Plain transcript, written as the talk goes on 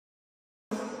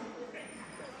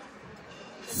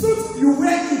you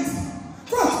wear it,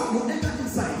 coat, you enter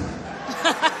inside.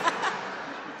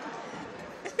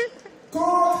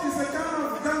 Coat is a kind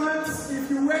of garment. If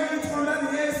you wear it under the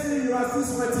AC, you are still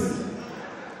sweating.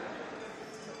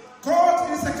 Coat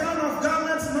is a kind of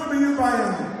garment not being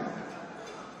buying.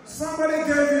 Somebody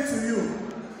gave it to you.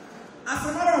 As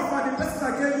a matter of fact, the person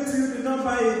that gave it to you did not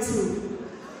buy it too.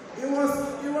 It was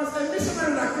a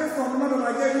missionary that came from London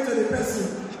that gave it to the person.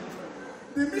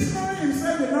 The missionary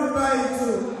himself did not buy it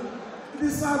too. The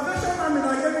salvation army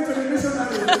that gave it to the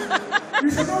missionary. You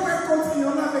should not wear coat in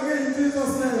your life again in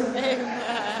Jesus' name.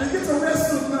 Amen. Begin to wear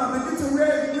suit now. Begin to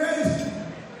wear it.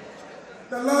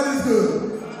 The Lord is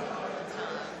good.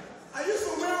 I used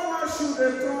to wear one shoe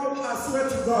they called I Swear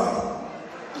to God.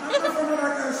 I'm not from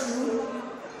that kind of shoe.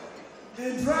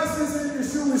 In dry season, the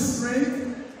shoe will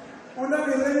shrink. Under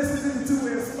the rainy season, the shoe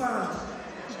will expand.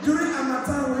 During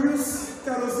Harmattan, we use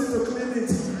kerosene to clean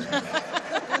it.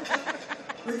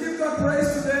 We give God praise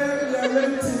today. We are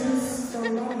relatives from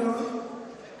London.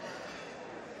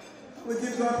 We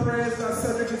give God praise that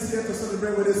Cedric is here to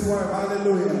celebrate with his wife.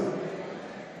 Hallelujah.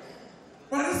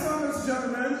 But this time, ladies and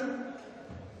gentlemen,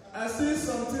 I see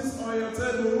some things on your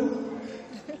table,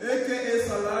 aka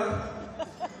salad.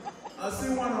 I see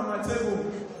one on my table.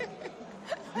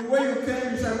 The way you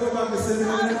came, you shall go back the same in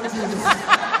the name of Jesus.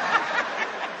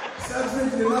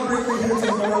 Cedric did not bring me here to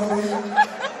embarrass me.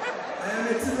 I am a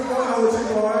typical Hauchi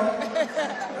boy.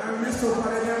 I am used to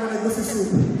Paradigm and a goosey soup.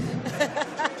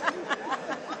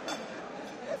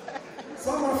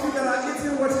 Some of you that are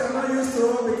eating what you are not used to,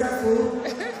 be careful.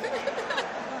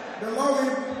 The Lord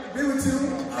will be with you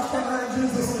after that in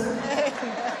Jesus' name.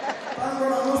 Thank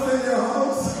God I won't stay in your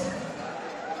house.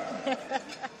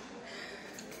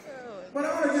 But I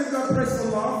want to give God praise for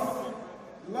love.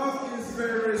 Love is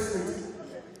very, very sweet.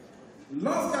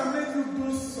 Love can make you do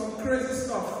some crazy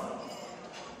stuff.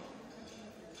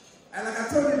 And like I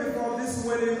told you before, this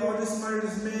wedding or this marriage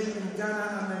is made in Ghana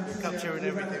and Nigeria. Capturing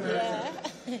everything. Yeah.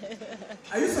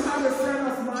 I used to have a friend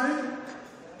of mine.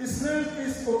 His name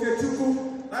is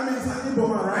Okechukwu. That means an Igbo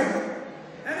man, right?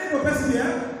 Any Igbo person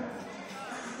here?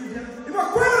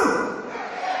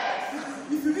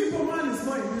 If you Igbo man is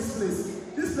not in this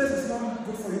place is not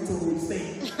good for you to stay.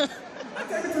 I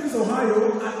came to this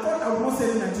Ohio, I thought I would not say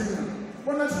Nigerian.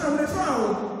 But Nigeria, when I travel,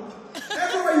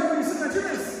 everywhere you go, you see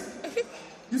Nigerians.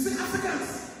 You see Africans.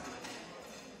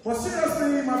 But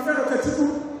seriously, my friend Okechukwu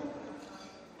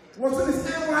was doing his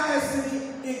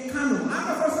NYSC in Kano. I'm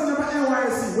the first one about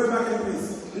NYSC way back in this.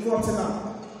 We go up to now.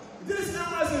 He did his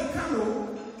NYSC in Kano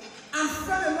and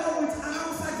fell in love with an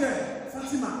Hausa girl,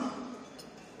 Fatima.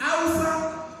 Hausa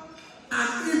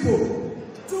and Igbo.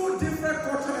 Two different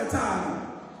cultures entirely.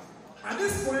 At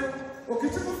this point,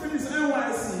 Okechukwu finished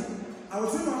NYSC. I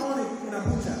was doing my own in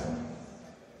Abuja.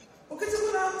 Okechukwu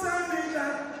now tell me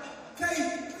that, hey,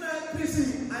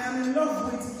 McPc, I am in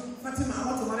love with Fatima. I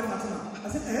want to marry Fatima. I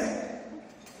said,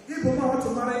 Igbo man want to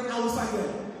marry Hausa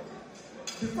girl.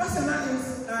 The question now is,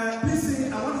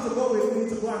 PC, I want you to go with me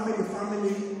to go and meet the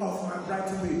family of my bride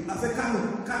to be. I said,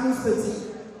 Kano State.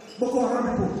 Boko Haram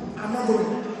people, I'm not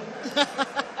going.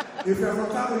 If you're from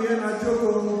Kano here, I joke.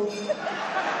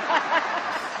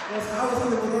 Because I was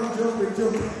only going to joke with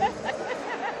joke.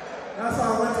 That's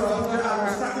how I went to Abuja. I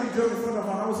was cracking a joke in front of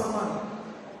an Hausa man.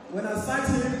 When I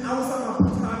sighted him, Hausa man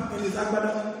put hand in his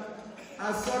agbada. I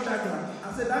saw that guy.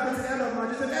 I said, that is the end of my.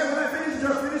 He said, hey, when I finish the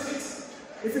joke, finish it.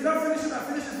 If you don't finish it, I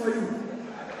finish it for you.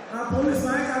 And police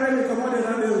now carry me come on the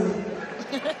road.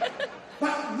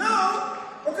 But now,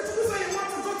 Okechukwu said he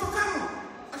wants to go to Kano.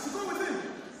 I should go with him.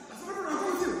 I said, no, I'll go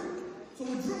with you. So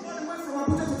we drove all the way from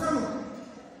Abuja to Kano.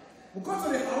 We got to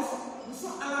the house, we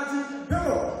saw Alaji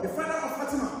Bello, the father of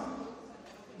Fatima.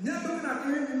 Near looking at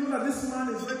him, you know that this man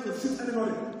is ready to shoot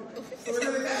anybody. So we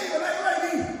said, hey, who are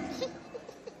you?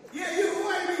 Yeah, you, who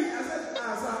are you? I said,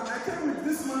 I came with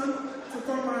this man to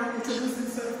come and introduce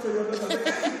himself to your daughter. I said,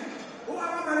 hey, who am I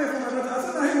married for my daughter? I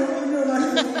said, no,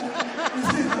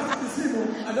 it's him.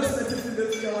 I just met him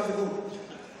 3 hours ago.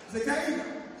 I said, Kai,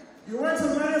 you want to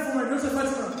marry for my daughter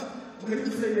Fatima? Okay,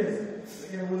 you say yes.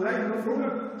 Okay, well, no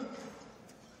problem.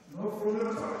 No problem.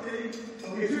 Okay,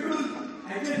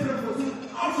 I get them for 2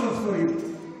 options for you.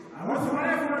 I want to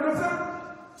marry for my daughter.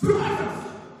 2 options.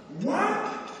 1,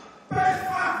 pay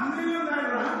 5 million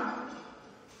naira,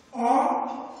 or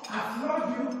I flog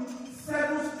you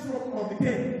 7 strokes of the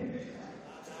pen.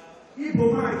 Igbo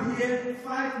man here,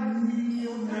 5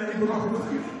 million naira.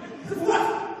 What?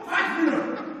 5 million?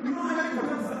 You know how many people?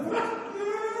 What? No.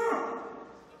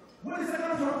 What is that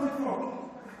going to for?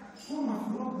 Come and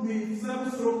flog me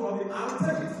 7 strokes of the. I will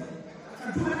take it.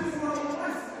 I do anything for my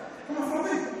wife. Come on, flog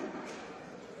me.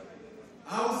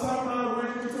 Hausa man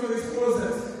went into his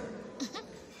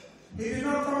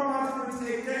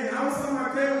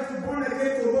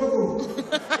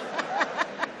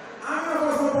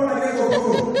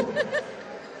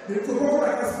to go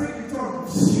like a speak in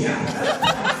tongues. Yeah.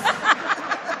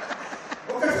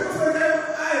 Okay, so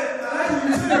I like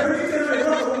you say everything I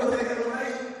don't want to take it away.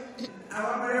 I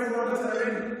want my everyone to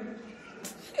already.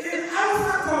 In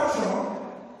our culture,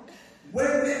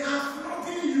 when they are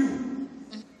flocking you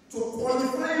to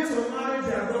qualify to marry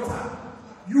their daughter,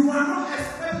 you are not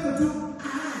expected to do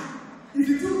If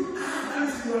you do that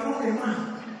means you are not a man.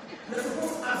 You're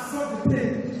supposed to absorb the pain.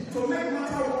 To make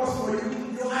matter worse for you,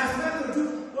 you are expected to do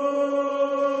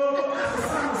as the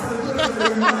son of celebration for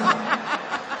a man.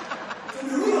 So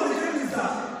the rule of the game is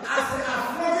that as they are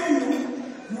flogging you,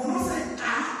 you will not say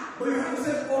but you have to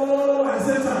say oh at the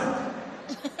same time.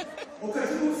 Okay,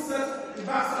 people set the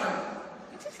backside.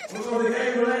 Also, the guy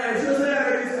go like, I just say I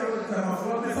already started to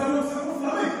flog. The family was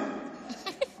flogging.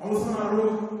 I was on a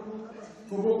road.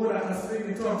 Go that can speak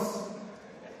in tongues.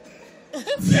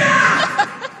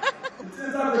 Yeah! It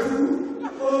turns out the two.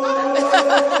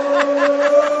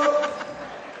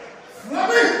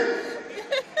 Love it!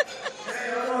 Hey,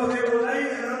 I don't know if they were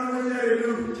late, and I don't know what they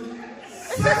do.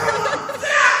 Second one!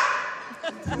 Yeah!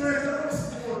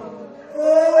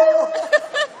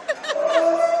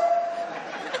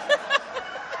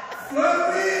 Love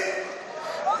me!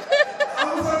 I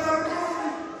was on the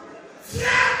road.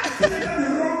 Yeah! They got the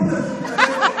wrong place.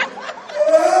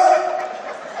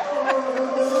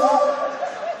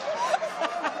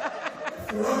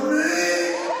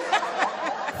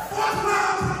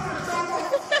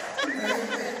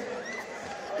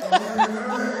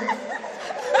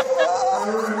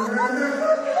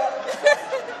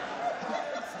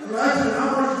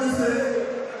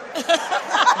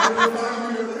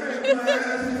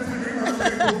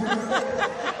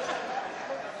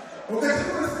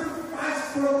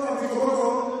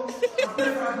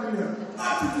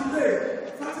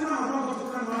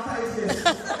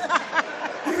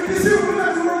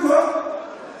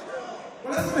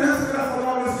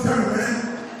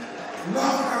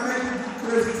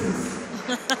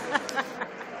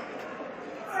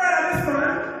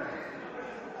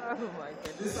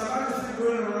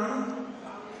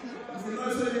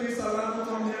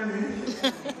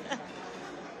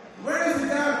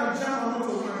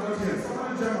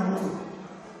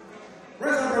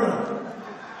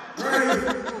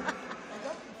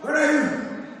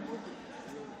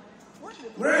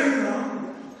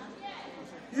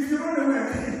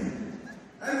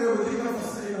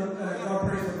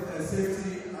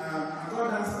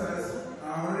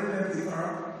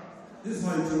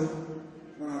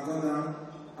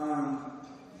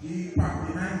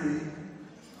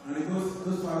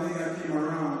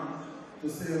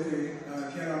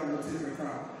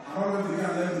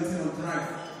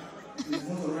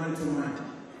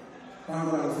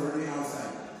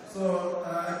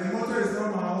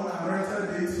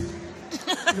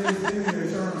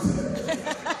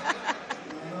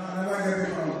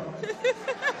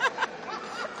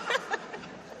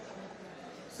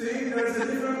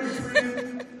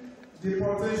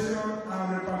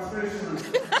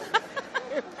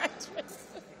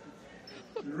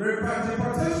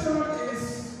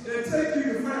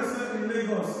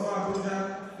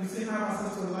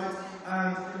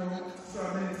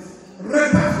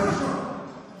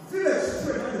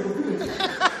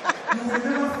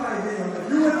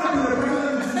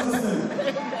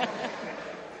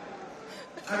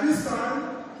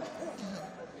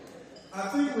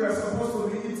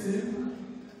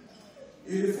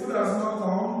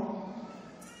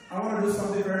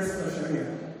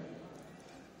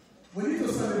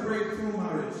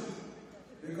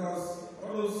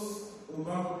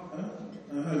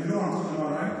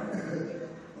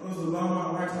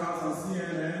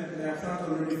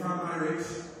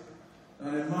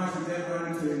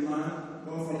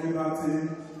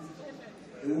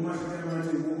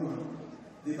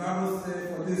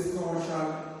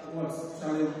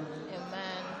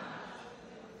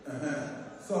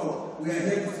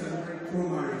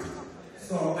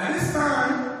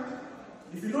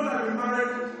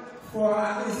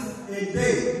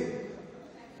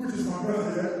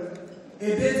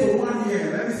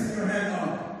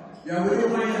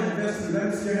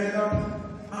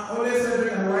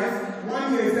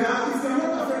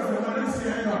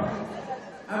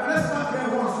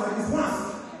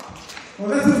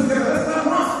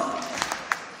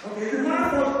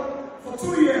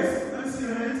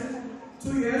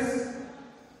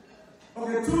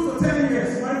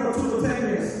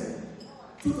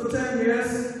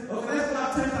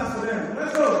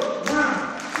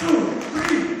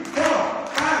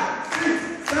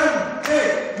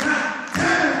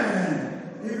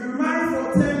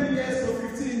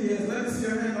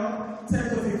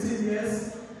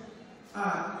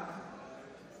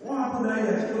 put that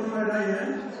here? Put that here.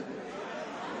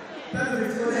 That's it.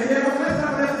 So let's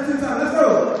start that 15 times. Let's go.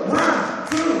 1,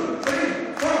 2,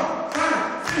 3, 4,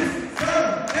 5, 6,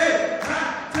 7, 8,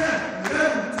 9, 10,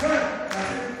 11, 12,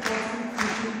 13, 14,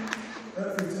 15.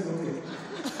 15, okay.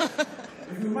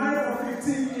 If you marry for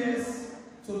 15 years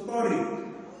to 30,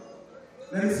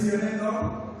 let me see your hand up.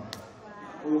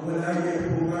 Oh, but I get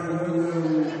people running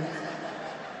away.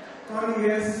 30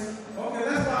 years. Okay,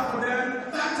 let's start for them.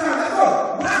 That time, let's go.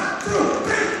 1, 2,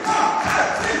 3, 4,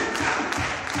 5, 6, 7.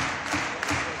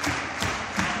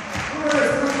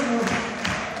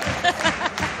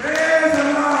 Praise the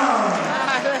Lord.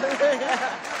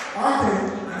 Okay,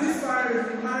 and this time is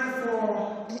married for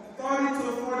 30 to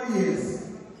 40 years.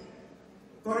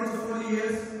 30 to 40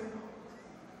 years.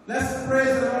 Let's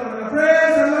praise the Lord.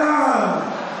 Praise the Lord.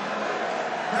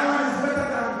 That one is better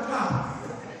than clap.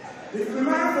 If you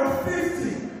married for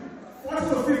 40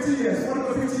 to 50 years, 40 to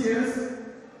 50 years.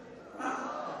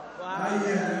 Wow.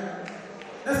 Yeah.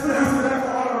 Let's put hands together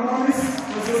for all our mommies.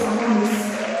 For those our mommies.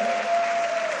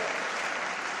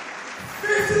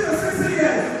 50 to 60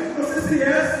 years. 50 to 60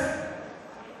 years.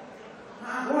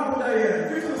 What about that year?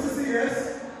 50 to 60 years.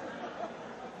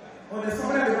 Oh, there's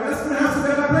somebody there. Let's put hands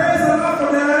together. Praise the Lord for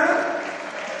them.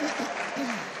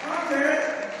 Okay.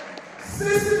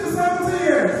 60 to 70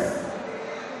 years.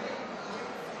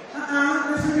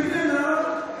 They should be there now.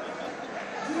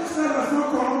 Jesus does not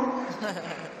come.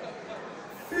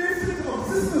 50 to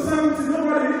 60 to 70,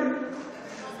 nobody.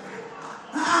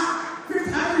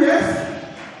 50 years?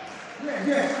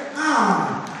 Yeah.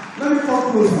 Let me talk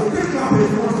closer. Keep clapping if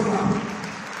you want to clap.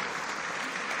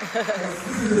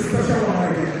 This is a special one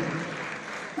right here.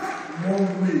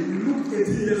 Mommy, you look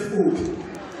 80 years old.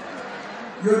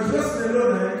 You're just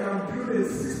alone and you can build a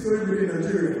 6-story building in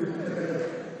Nigeria.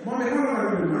 Mommy, how long have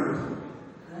you been married?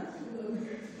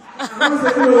 I don't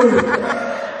say hello.